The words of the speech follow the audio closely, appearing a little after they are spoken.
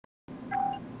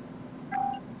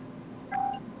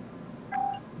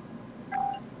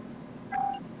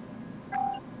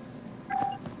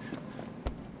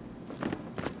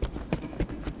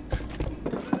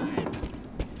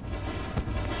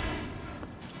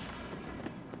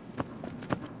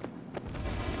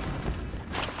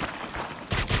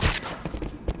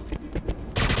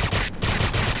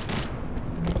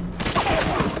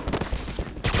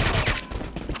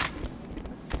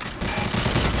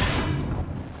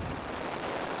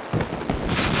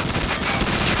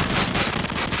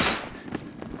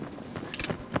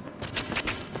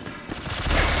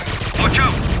Watch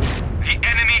out! The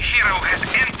enemy hero has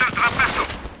entered the battle!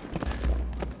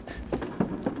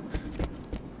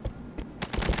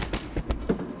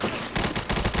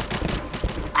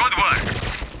 Good work!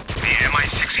 The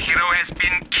MI6 hero has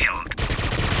been killed.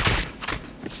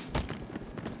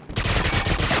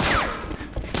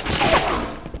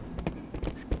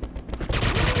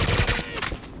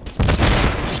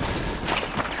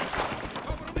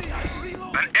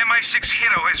 An MI6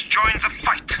 hero has joined the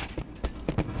fight.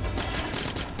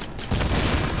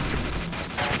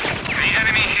 The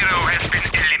enemy hero has been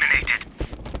eliminated.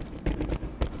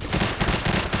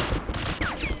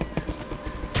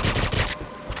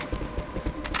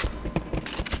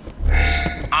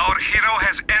 Our hero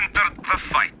has entered the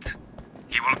fight.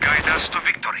 He will guide us to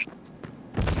victory.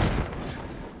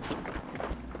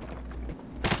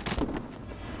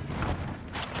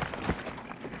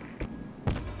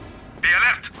 Be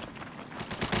alert!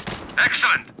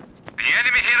 Excellent! The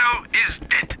enemy hero is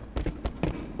dead.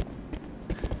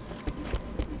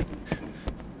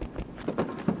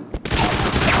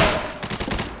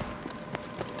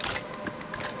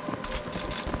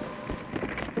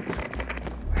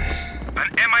 An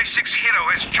MI6 hero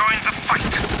has joined the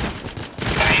fight.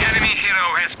 The enemy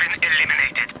hero has been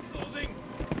eliminated.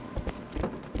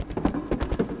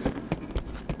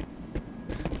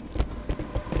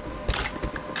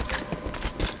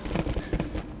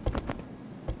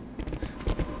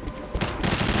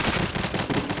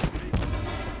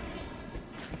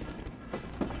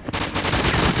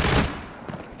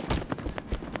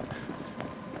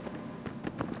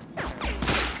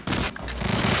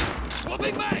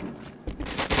 Swapping back!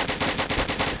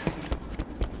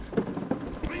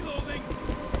 Reloading!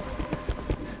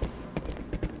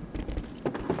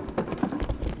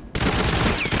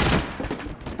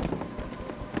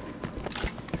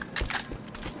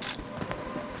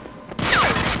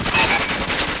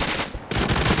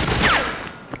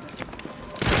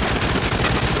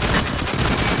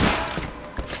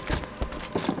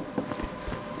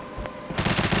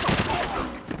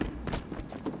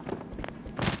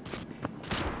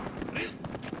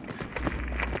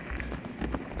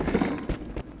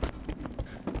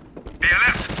 Be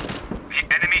alert! The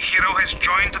enemy hero has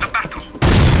joined the battle.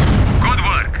 Good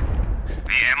work!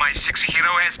 The MI6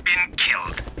 hero has been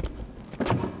killed.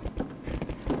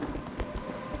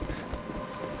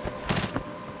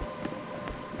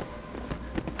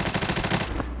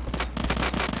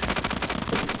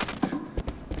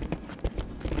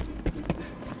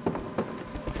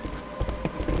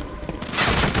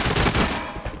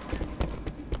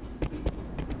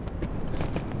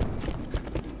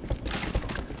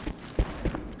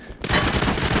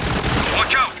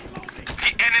 Watch out!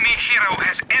 The enemy hero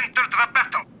has entered the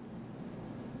battle.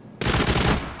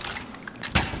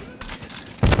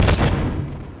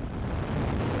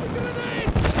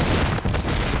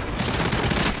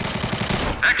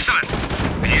 Excellent!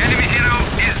 The enemy hero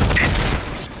is dead.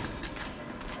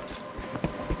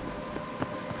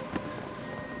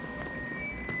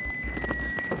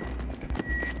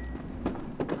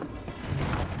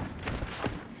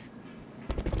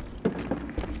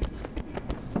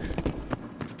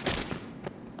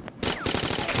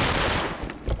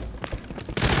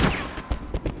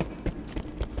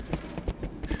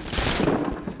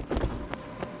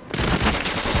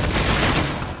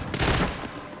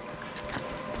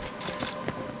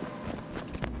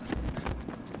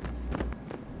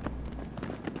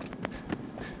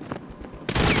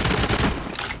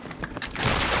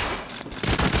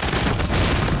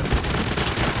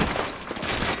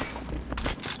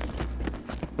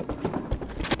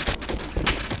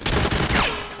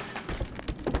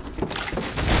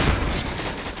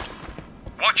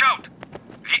 Watch out!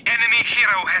 The enemy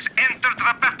hero has entered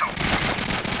the battle.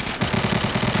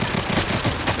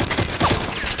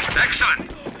 Excellent!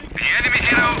 The enemy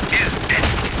hero is dead.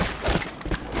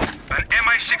 An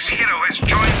MI6 hero has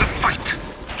joined the fight.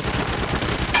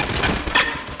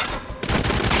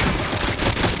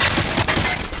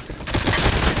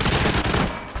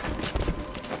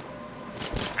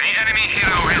 The enemy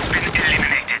hero has been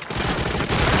eliminated.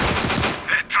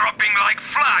 They're dropping like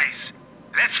flies.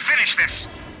 Let's finish this.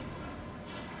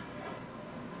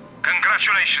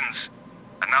 Congratulations.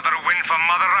 Another win for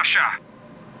Mother Russia.